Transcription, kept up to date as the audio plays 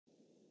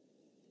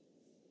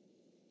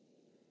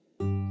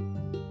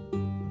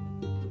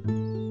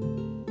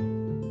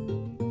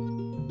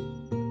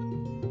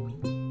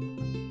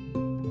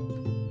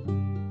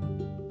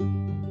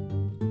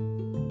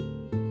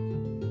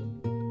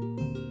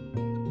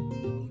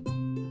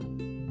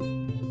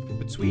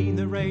Between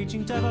the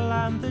raging devil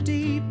and the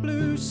deep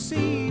blue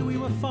sea, we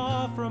were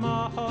far from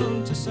our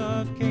home to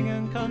serve king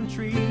and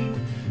country.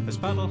 As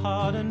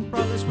battle-hardened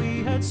brothers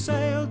we had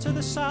sailed to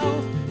the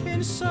south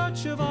in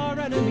search of our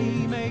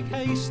enemy. Make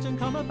haste and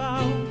come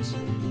about.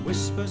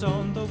 Whispers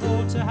on the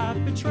water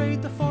had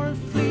betrayed the foreign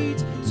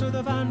fleet, so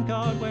the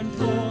vanguard went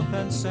forth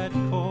and set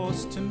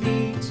course to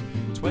meet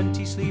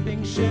 20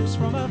 sleeping ships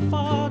from a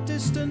far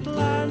distant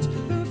land,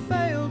 who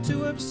failed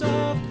to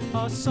observe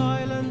our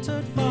silent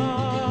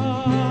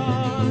advance.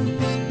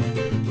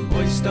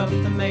 Hoist up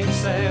the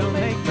mainsail,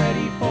 make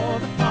ready for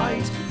the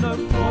fight. No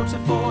quarter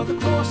for the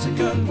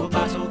Corsican, we'll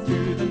battle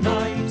through the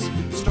night.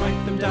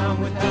 Strike them down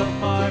with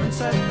hellfire and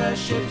set their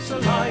ships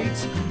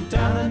alight.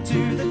 Down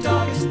into the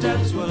darkest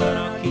depths we'll earn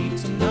our keep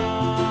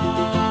tonight.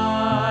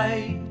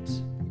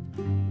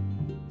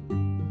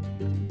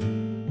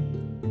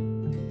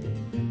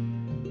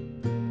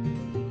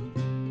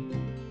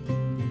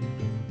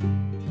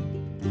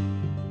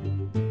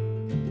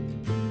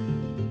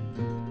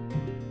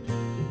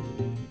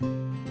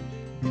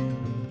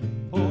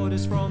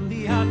 Orders from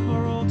the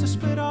Admiral to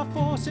split our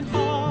force in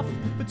half.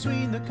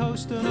 Between the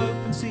coast and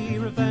open sea,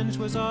 revenge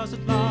was ours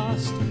at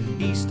last.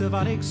 East of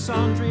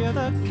Alexandria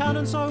the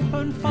cannons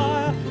opened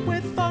fire,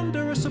 with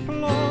thunderous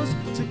applause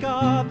to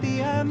guard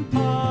the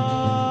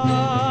empire.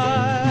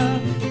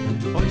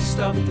 Hoist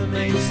up the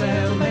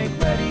mainsail, make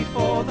ready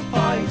for the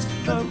fight.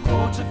 No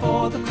quarter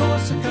for the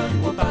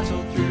Corsican, we'll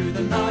battle through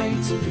the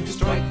night.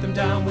 Strike them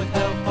down with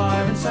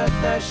hellfire and set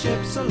their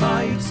ships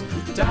alight.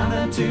 Down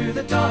into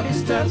the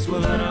darkest depths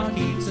we'll earn our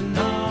keep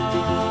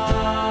tonight.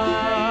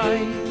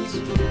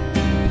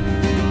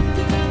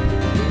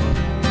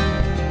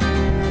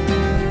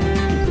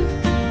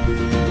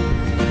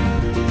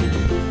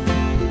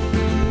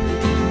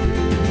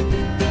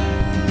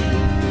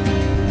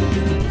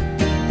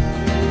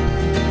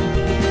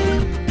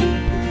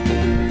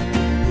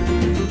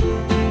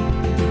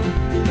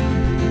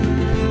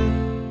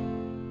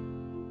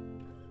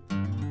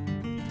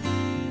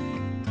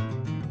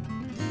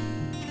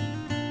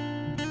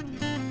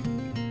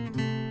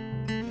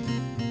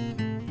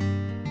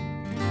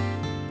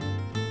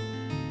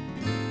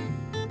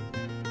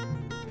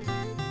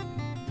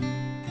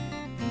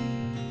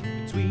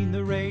 Between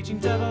the raging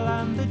devil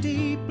and the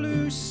deep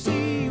blue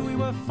sea, we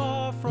were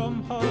far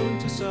from home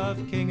to serve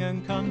king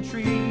and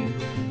country.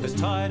 As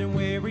tired and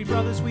weary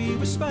brothers we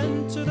were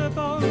spent to the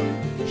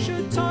bone,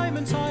 should time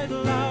and tide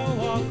allow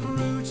our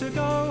crew to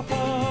go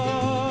home.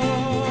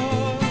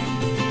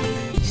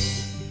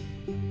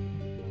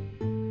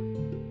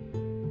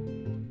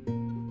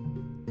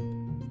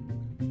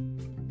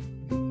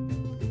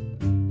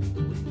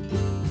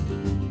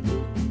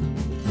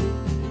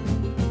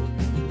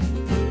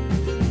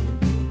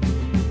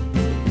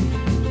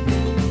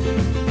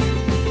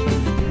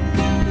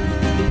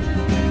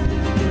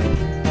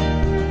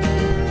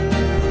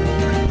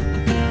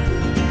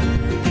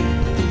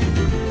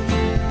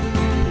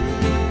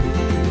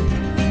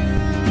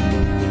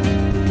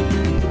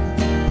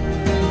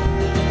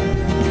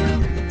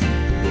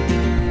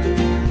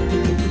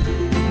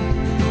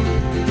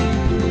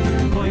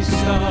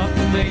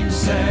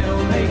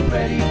 Mainsail, make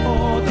ready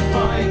for the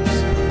fight.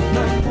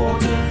 No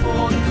quarter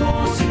for the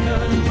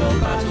Corsican, we'll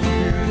battle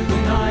through the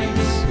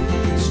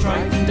night.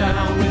 Strike them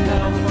down with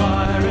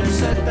hellfire and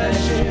set their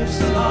ships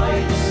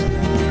alight.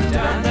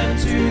 Down them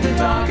to the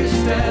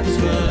darkest depths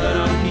we'll earn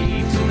our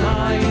keep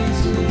tonight.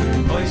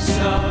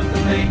 Hoist up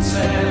the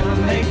mainsail,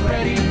 make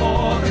ready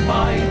for the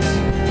fight.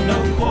 No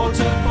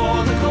quarter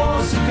for the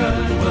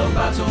Corsican, we'll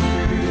battle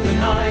through the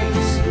night.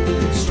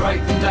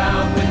 Strike them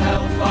down with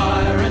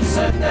hellfire and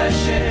set their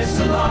ships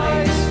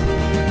alight.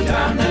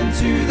 Down them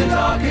to the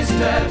darkest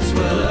depths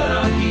we'll earn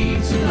our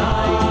keep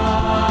tonight.